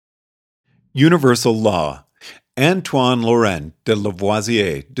Universal law. Antoine Laurent de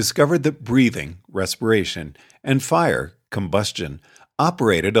Lavoisier discovered that breathing, respiration, and fire, combustion,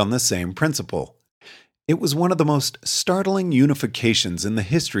 operated on the same principle. It was one of the most startling unifications in the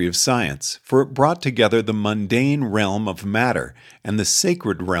history of science, for it brought together the mundane realm of matter and the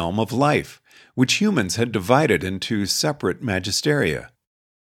sacred realm of life, which humans had divided into separate magisteria.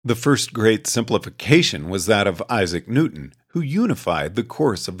 The first great simplification was that of Isaac Newton, who unified the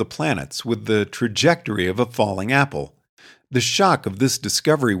course of the planets with the trajectory of a falling apple. The shock of this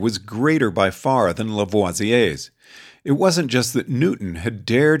discovery was greater by far than Lavoisier's. It wasn't just that Newton had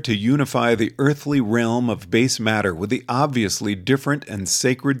dared to unify the earthly realm of base matter with the obviously different and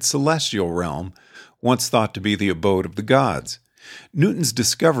sacred celestial realm, once thought to be the abode of the gods. Newton's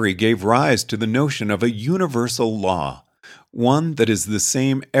discovery gave rise to the notion of a universal law, one that is the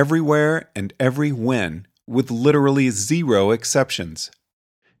same everywhere and every when, with literally zero exceptions.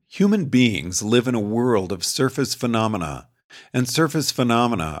 Human beings live in a world of surface phenomena, and surface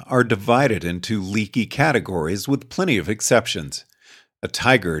phenomena are divided into leaky categories with plenty of exceptions. A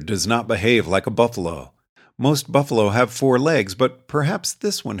tiger does not behave like a buffalo. Most buffalo have 4 legs, but perhaps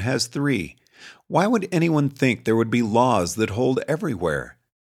this one has 3. Why would anyone think there would be laws that hold everywhere?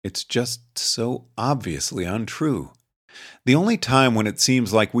 It's just so obviously untrue. The only time when it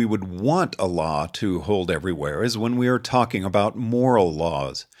seems like we would want a law to hold everywhere is when we are talking about moral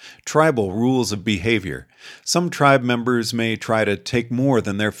laws, tribal rules of behavior. Some tribe members may try to take more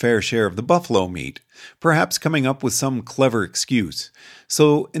than their fair share of the buffalo meat, perhaps coming up with some clever excuse.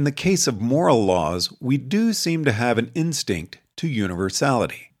 So, in the case of moral laws, we do seem to have an instinct to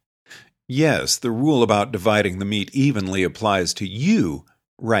universality. Yes, the rule about dividing the meat evenly applies to you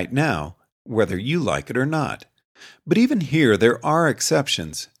right now, whether you like it or not. But even here there are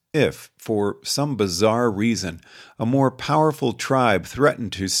exceptions. If, for some bizarre reason, a more powerful tribe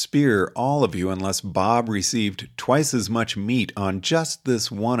threatened to spear all of you unless Bob received twice as much meat on just this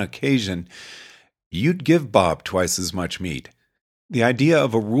one occasion, you'd give Bob twice as much meat. The idea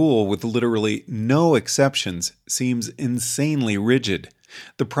of a rule with literally no exceptions seems insanely rigid,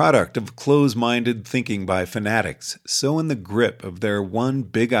 the product of close-minded thinking by fanatics, so in the grip of their one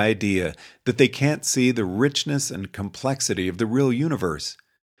big idea that they can't see the richness and complexity of the real universe.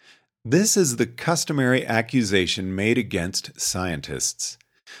 This is the customary accusation made against scientists,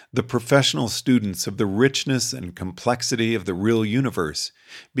 the professional students of the richness and complexity of the real universe,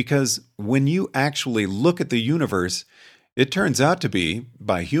 because when you actually look at the universe, it turns out to be,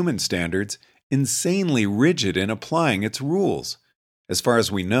 by human standards, insanely rigid in applying its rules. As far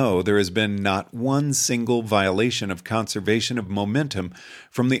as we know, there has been not one single violation of conservation of momentum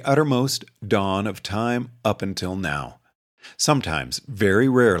from the uttermost dawn of time up until now. Sometimes, very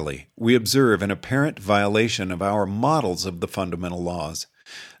rarely, we observe an apparent violation of our models of the fundamental laws.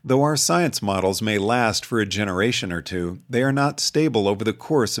 Though our science models may last for a generation or two, they are not stable over the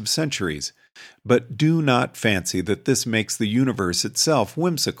course of centuries. But do not fancy that this makes the universe itself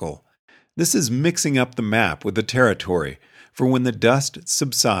whimsical. This is mixing up the map with the territory. For when the dust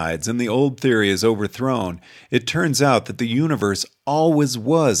subsides and the old theory is overthrown, it turns out that the universe always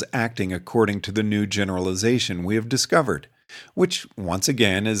was acting according to the new generalization we have discovered, which, once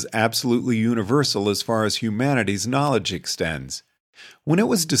again, is absolutely universal as far as humanity's knowledge extends. When it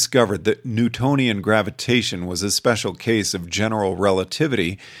was discovered that Newtonian gravitation was a special case of general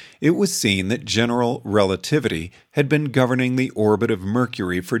relativity, it was seen that general relativity had been governing the orbit of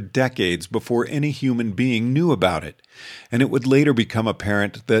Mercury for decades before any human being knew about it, and it would later become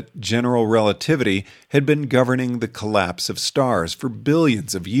apparent that general relativity had been governing the collapse of stars for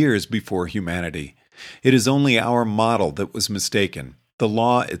billions of years before humanity. It is only our model that was mistaken. The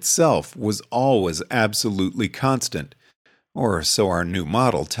law itself was always absolutely constant. Or so our new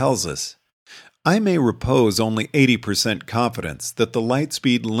model tells us. I may repose only 80% confidence that the light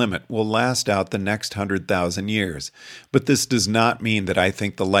speed limit will last out the next 100,000 years, but this does not mean that I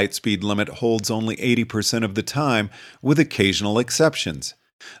think the light speed limit holds only 80% of the time, with occasional exceptions.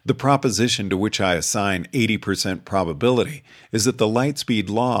 The proposition to which I assign 80% probability is that the light speed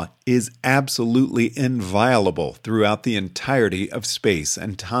law is absolutely inviolable throughout the entirety of space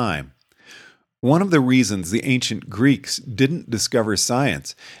and time. One of the reasons the ancient Greeks didn't discover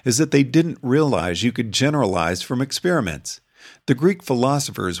science is that they didn't realize you could generalize from experiments. The Greek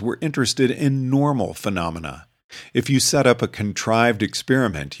philosophers were interested in normal phenomena. If you set up a contrived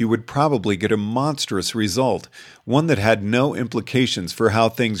experiment, you would probably get a monstrous result, one that had no implications for how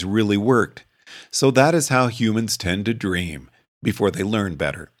things really worked. So that is how humans tend to dream, before they learn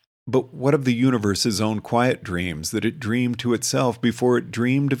better. But what of the universe's own quiet dreams that it dreamed to itself before it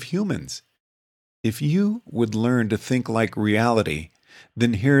dreamed of humans? If you would learn to think like reality,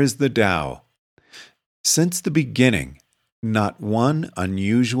 then here is the Tao. Since the beginning, not one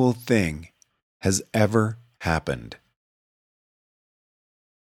unusual thing has ever happened.